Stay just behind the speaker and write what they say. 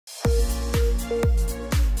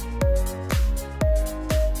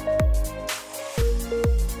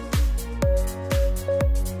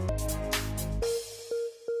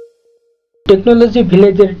Technology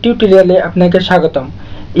ভিলেজের টিউটোরিয়ালে আপনাকে স্বাগতম।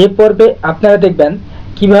 এই পর্বে আপনারা দেখবেন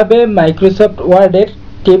কিভাবে মাইক্রোসফট ওয়ার্ডের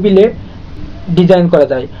টেবিলে ডিজাইন করা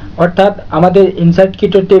যায়, অর্থাৎ আমাদের ইনসার্ট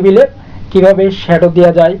কিট টেবিলে কিভাবে শ্যাডো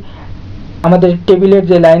দেওয়া যায়, আমাদের টেবিলের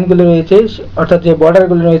যে লাইনগুলো রয়েছে অর্থাৎ যে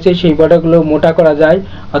বর্ডারগুলো রয়েছে সেই বর্ডারগুলো মোটা করা যায়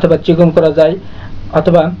অথবা চিকন করা যায়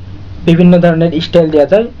অথবা বিভিন্ন ধরনের স্টাইল দেওয়া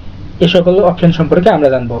যায়। এই সকল অপশন সম্পর্কে আমরা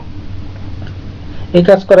জানব। এই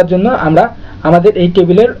কাজ করার জন্য আমরা আমাদের এই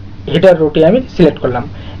টেবিলের হেডার রোটি আমি সিলেক্ট করলাম।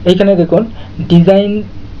 এইখানে দেখুন ডিজাইন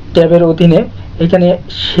ট্যাবের অধীনে এখানে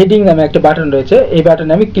শেডিং নামে একটা বাটন রয়েছে, এই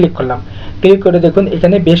বাটনে আমি ক্লিক করলাম। ক্লিক করে দেখুন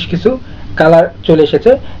এখানে বেশ কিছু কালার চলে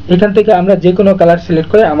এসেছে। এখান থেকে আমরা যে কোনো কালার সিলেক্ট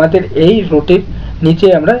করে আমাদের এই রোটির নিচে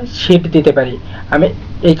আমরা শেড দিতে পারি। আমি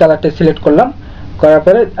এই কালারটা সিলেক্ট করলাম, করার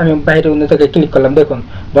পরে আমি বাইরে অন্য থেকে ক্লিক করলাম। দেখুন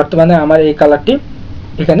বর্তমানে আমার এই কালারটি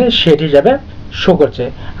এখানে শেড হিসাবে শো করছে।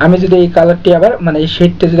 আমি যদি এই কালারটি আবার এই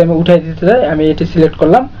শেডটা যদি আমি উঠাই দিতে চাই, আমি এটি সিলেক্ট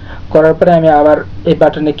করলাম, করার পরে আমি আবার এই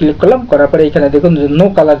বাটনে ক্লিক করলাম, করার পরে এখানে দেখুন নো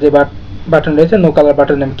কালার যে বাটন রয়েছে নো কালার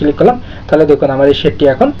বাটনে আমি ক্লিক করলাম, তাহলে দেখুন আমার এই শেডটি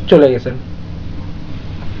এখন চলে গেছে।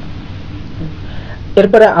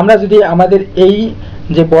 এরপরে আমরা যদি আমাদের এই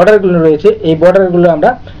যে বর্ডারগুলো রয়েছে এই বর্ডারগুলো আমরা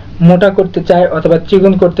মোটা করতে চাই অথবা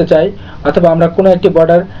চিকন করতে চাই অথবা আমরা কোনো একটি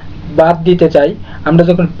বর্ডার বাদ দিতে চাই, আমরা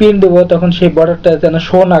যখন প্রিন্ট দেবো তখন সেই বর্ডারটা যেন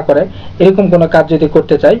শো না করে, এরকম কোনো কাজ যদি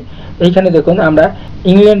করতে চাই, এইখানে দেখুন আমরা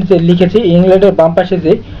ইংল্যান্ড যে লিখেছি ইংল্যান্ডের বাম পাশে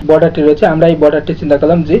যে বর্ডারটি রয়েছে আমরা এই বর্ডারটি চিন্তা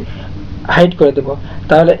করলাম যে হাইড করে দেব।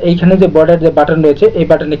 তাহলে এইখানে যে বর্ডার যে বাটন রয়েছে এই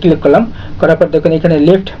বাটনে ক্লিক করলাম, করার পর দেখুন এখানে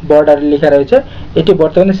লেফট বর্ডার লেখা রয়েছে, এটি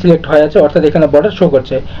বর্তমানে সিলেক্ট হয়ে আছে, অর্থাৎ এখানে বর্ডার শো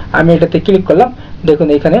করছে। আমি এটাতে ক্লিক করলাম, দেখুন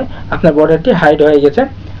এখানে আপনার বর্ডারটি হাইড হয়ে গেছে।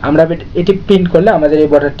 আমরা এটি প্রিন্ট করলে আমাদের এই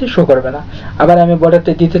বর্ডারটি শো করবে না। আবার আমি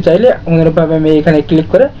বর্ডারটি দিতে চাইলে অনুরূপভাবে আমি এখানে ক্লিক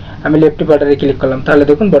করে আমি লেফট বর্ডারে ক্লিক করলাম, তাহলে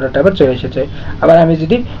দেখুন বর্ডারটা আবার চলে এসেছে। আবার আমি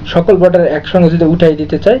যদি সকল বর্ডার একসঙ্গে যদি উঠাই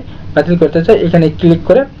দিতে চাই, বাতিল করতে চাই, এখানে ক্লিক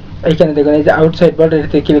করে এইখানে দেখুন এই যে আউটসাইড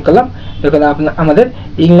বর্ডারতে ক্লিক করলাম, দেখুন আমাদের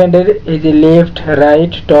ইংল্যান্ডের এই যে লেফট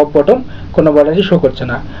রাইট টপ বটম কোনো বর্ডারই শো করছে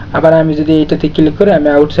না। আবার আমি যদি এটাতে ক্লিক করে আমি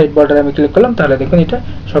আউটসাইড বর্ডার আমি ক্লিক করলাম, তাহলে দেখুন এটা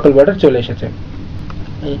সকল বর্ডার চলে এসেছে।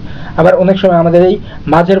 আবার অনেক সময় আমাদের এই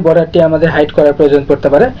মাঝের বর্ডারটি আমাদের হাইড করার প্রয়োজন পড়তে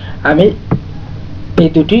পারে। আমি এই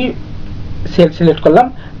দুটি সেল সিলেক্ট করলাম,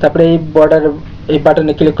 তারপরে এই বর্ডার এই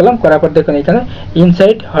বাটনে ক্লিক করলাম, করার পর দেখুন এখানে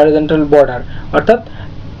ইনসাইড হরিজন্টাল বর্ডার অর্থাৎ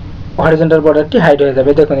হরিজন্টাল বর্ডারটি হাইড হয়ে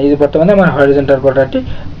যাবে। দেখুন এই যে বর্তমানে আমার হরিজন্টাল বর্ডারটি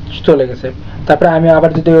চলে গেছে। তারপরে আমি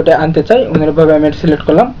আবার যদি ওটা আনতে চাই অনুরূপভাবে আমি সিলেক্ট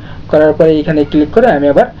করলাম, করার পরে এখানে ক্লিক করে আমি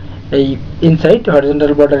আবার এই ইনসাইড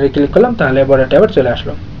হরিজন্টাল বর্ডারে ক্লিক করলাম, তাহলে বর্ডারটি আবার চলে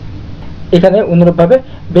আসলো। এখানে অনুরূপভাবে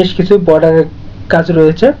বেশ কিছু বর্ডারের কাজ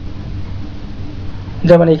রয়েছে,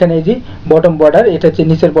 যেমন এখানে এই যে বটম বর্ডার এটা হচ্ছে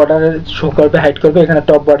নিচের বর্ডার শো করবে হাইড করবে, এখানে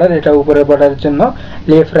টপ বর্ডার এটা উপরের বর্ডারের জন্য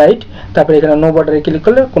লেফট রাইট, তারপরে এখানে নো বর্ডারে ক্লিক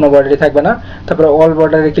করলে কোনো বর্ডারই থাকবে না, তারপরে অল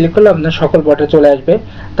বর্ডারে ক্লিক করলে আপনার সকল বর্ডার চলে আসবে।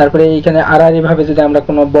 তারপরে এইখানে আড়াআড়িভাবে যদি আমরা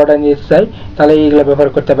কোনো বর্ডার নিতে চাই তাহলে এইগুলো ব্যবহার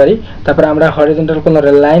করতে পারি। তারপরে আমরা হরিজন্টাল কোনো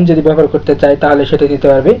লাইন যদি ব্যবহার করতে চাই তাহলে সেটা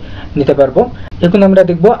নিতে পারবো। এখন আমরা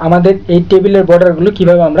দেখব আমাদের এই টেবিলের বর্ডারগুলো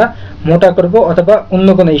কিভাবে আমরা মোটা করব অথবা অন্য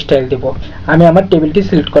কোনো স্টাইল দেব। আমি আমার টেবিলটি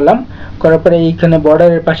সিলেক্ট করলাম, করার পরে এইখানে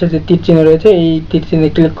বর্ডারের পাশে যে তীর চিহ্ন রয়েছে এই তীর চিহ্নে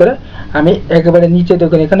ক্লিক করে আমি একেবারে নিচে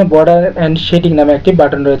দেখুন এখানে বর্ডার অ্যান্ড শেডিং নামে একটি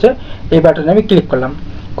বাটন রয়েছে, এই বাটনে আমি ক্লিক করলাম,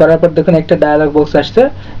 করার পর দেখুন একটা ডায়ালগ বক্স আসছে।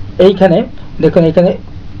 এইখানে দেখুন এখানে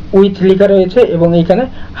উইথ লেখা রয়েছে এবং এইখানে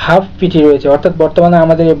হাফ পিটি রয়েছে, অর্থাৎ বর্তমানে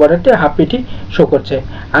আমাদের এই বর্ডারটি হাফ পিটি শো করছে।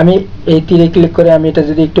 আমি এই তীরে ক্লিক করে আমি এটা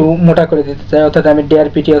যদি একটু মোটা করে দিতে চাই অর্থাৎ আমি 1.5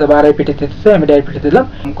 পিটি অথবা 2.5 পিটি দিতে চাই, আমি 1.5 পিটি দিলাম।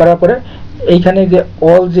 করার পরে এইখানে যে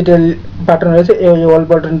অল যেটা বাটন রয়েছে এই অল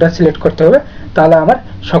বাটনটা সিলেক্ট করতে হবে, তাহলে আমার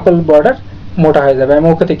সকল বর্ডার মোটা হয়ে যাবে। আমি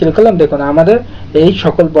ওকেতে ক্লিক করলাম, দেখুন আমাদের এই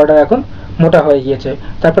সকল বর্ডার এখন মোটা হয়ে গিয়েছে।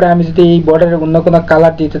 তারপরে আমি যদি এই বর্ডারে অন্য কোনো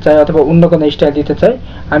কালার দিতে চাই অথবা অন্য কোনো স্টাইল দিতে চাই,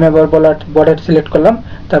 আমি আবার বর্ডার সিলেক্ট করলাম,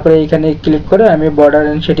 তারপরে এইখানে ক্লিক করে আমি border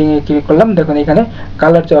and shading A click করলাম, দেখুন এখানে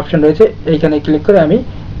কালার যে অপশন রয়েছে এইখানে ক্লিক করে আমি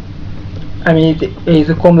এই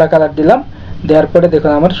যে কমলা কালার দিলাম, দেওয়ার পরে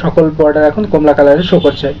দেখুন আমার সকল বর্ডার এখন কমলা কালারে শো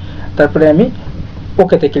করছে। তারপরে আমি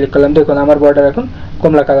ওকেতে ক্লিক করলাম, দেখুন আমার বর্ডার এখন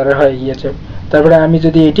কমলা কালারের হয়ে গিয়েছে। তারপরে আমি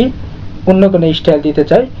যদি এটি অন্য কোনো স্টাইল দিতে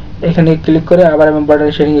চাই এখানে ক্লিক করে আবার আমি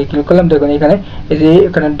বর্ডার শেডিং এ ক্লিক করলাম, দেখুন এখানে এই যে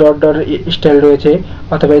এখানে ডট ডট স্টাইল রয়েছে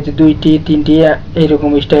অথবা এই যে 2টি 3টি এইরকম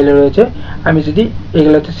স্টাইলে রয়েছে। আমি যদি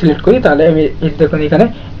এগুলোতে সিলেক্ট করি তাহলে আমি দেখুন এখানে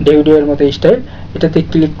ঢেউ ঢেউয়ের মতো স্টাইল, এটাতে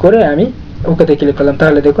ক্লিক করে আমি ওকেতে ক্লিক করলাম,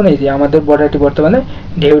 তাহলে দেখুন এই যে আমাদের বর্ডারটি বর্তমানে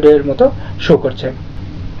ঢেউ ঢেউয়ের মতো শো করছে।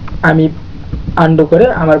 আমি আন্ডু করে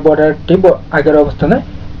আমার বর্ডারটি আগের অবস্থানে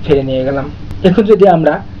ফিরে নিয়ে গেলাম। এখন যদি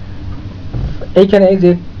আমরা এইখানে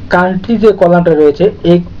যে কান্ট্রি যে কলামটা রয়েছে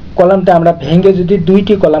এই কলামটা আমরা ভেঙে যদি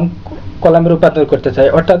দুইটি কলামে রূপান্তর করতে চাই,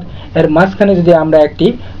 অর্থাৎ এর মাঝখানে যদি আমরা একটি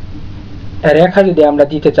রেখা যদি আমরা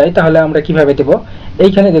দিতে চাই, তাহলে আমরা কিভাবে দেব?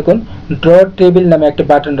 এইখানে দেখুন ড্র টেবিল নামে একটি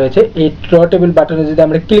বাটন রয়েছে। এই ড্র টেবিল বাটনে যদি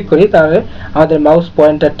আমরা ক্লিক করি, তাহলে আমাদের মাউস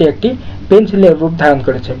পয়েন্টারটি একটি পেন্সিলের রূপ ধারণ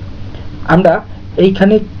করেছে। আমরা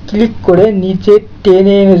এইখানে ক্লিক করে নিচে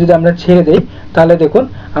টেনে এনে যদি আমরা ছেড়ে দেই, তাহলে দেখুন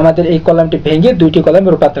আমাদের এই কলামটি ভেঙে দুইটি কলামে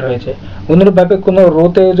রূপান্তর হয়েছে। অনুরূপভাবে কোনো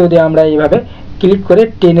রোতে যদি আমরা এইভাবে ক্লিক করে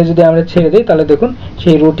টেনে যদি আমরা ছেড়ে দিই, তাহলে দেখুন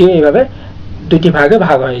সেই রোটিও এইভাবে দুইটি ভাগে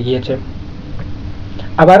ভাগ হয়ে গিয়েছে।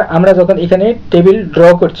 আবার আমরা যখন এখানে টেবিল ড্র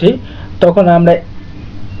করছি, তখন আমরা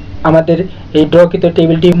আমাদের এই ড্রকৃত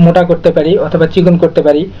টেবিলটি মোটা করতে পারি অথবা চিকন করতে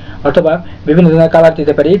পারি, অথবা বিভিন্ন ধরনের কালার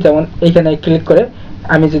দিতে পারি। যেমন এইখানে ক্লিক করে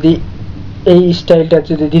আমি যদি এই স্টাইলটা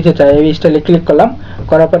যদি দিতে চাই, এই স্টাইলে ক্লিক করলাম,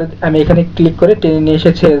 করার পরে আমি এখানে ক্লিক করে টেনে নিয়ে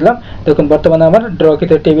এসে ছেড়ে দিলাম। দেখুন বর্তমানে আমার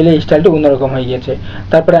ড্রকৃত টেবিলের স্টাইলটি অন্যরকম হয়ে গিয়েছে।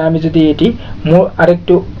 তারপরে আমি যদি এটি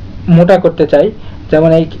আরেকটু মোটা করতে চাই, যেমন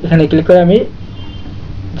এখানে ক্লিক করে আমি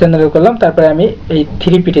জেনারেল করলাম, তারপরে আমি এই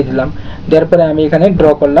 3 পিটে দিলাম, দেওয়ার পরে আমি এখানে ড্র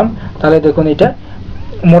করলাম, তাহলে দেখুন এটা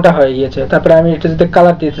মোটা হয়ে গিয়েছে। তারপরে আমি এটা যদি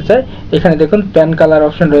কালার দিতে চাই, এখানে দেখুন প্যান কালার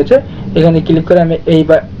অপশন রয়েছে, এখানে ক্লিক করে আমি এই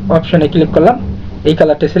অপশনে ক্লিক করলাম, এই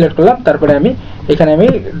কালারটি সিলেক্ট করলাম, তারপরে আমি এখানে আমি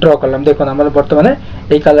ড্র করলাম। দেখুন আমার বর্তমানে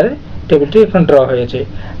এই কালারের টেবিলটি এখন ড্র হয়েছে।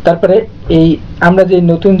 তারপরে এই আমরা যে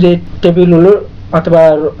নতুন যে টেবিলগুলো অথবা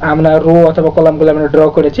আমরা রো অথবা কলামগুলো আমরা ড্র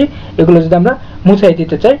করেছি, এগুলো যদি আমরা মুছাই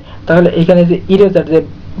দিতে চাই, তাহলে এখানে যে ইরেজার যে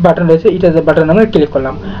বাটন রয়েছে, ইরেজার বাটন আমরা ক্লিক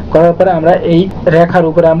করলাম, করার পরে আমরা এই রেখার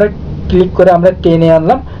উপরে আমরা ক্লিক করে আমরা টেনে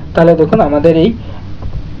আনলাম, তাহলে দেখুন আমাদের এই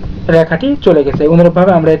রেখাটি চলে গেছে।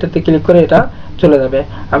 অনুরূপভাবে আমরা এটাতে ক্লিক করে এটা চলে যাবে।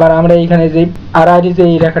 আবার আমরা এখানে যে আড়াআড়ি যে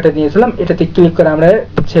এই রেখাটা দিয়েছিলাম, এটাতে ক্লিক করে আমরা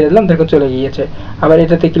ছেড়ে দিলাম, দেখুন চলে গিয়েছে। আবার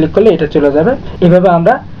এটাতে ক্লিক করলে এটা চলে যাবে। এভাবে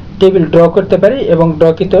আমরা টেবিল ড্র করতে পারি এবং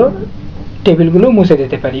ড্রকৃত টেবিলগুলো মুছে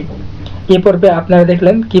দিতে পারি। এই পর্বে আপনারা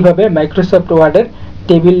দেখলেন কিভাবে মাইক্রোসফট ওয়ার্ডের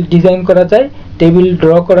টেবিল ডিজাইন করা যায়, টেবিল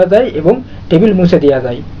ড্র করা যায় এবং টেবিল মুছে দেওয়া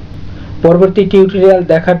যায়। পরবর্তী টিউটোরিয়াল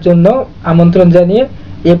দেখার জন্য আমন্ত্রণ জানিয়ে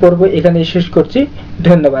এ পর্ব এখানে শেষ করছি।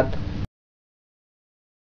 ধন্যবাদ।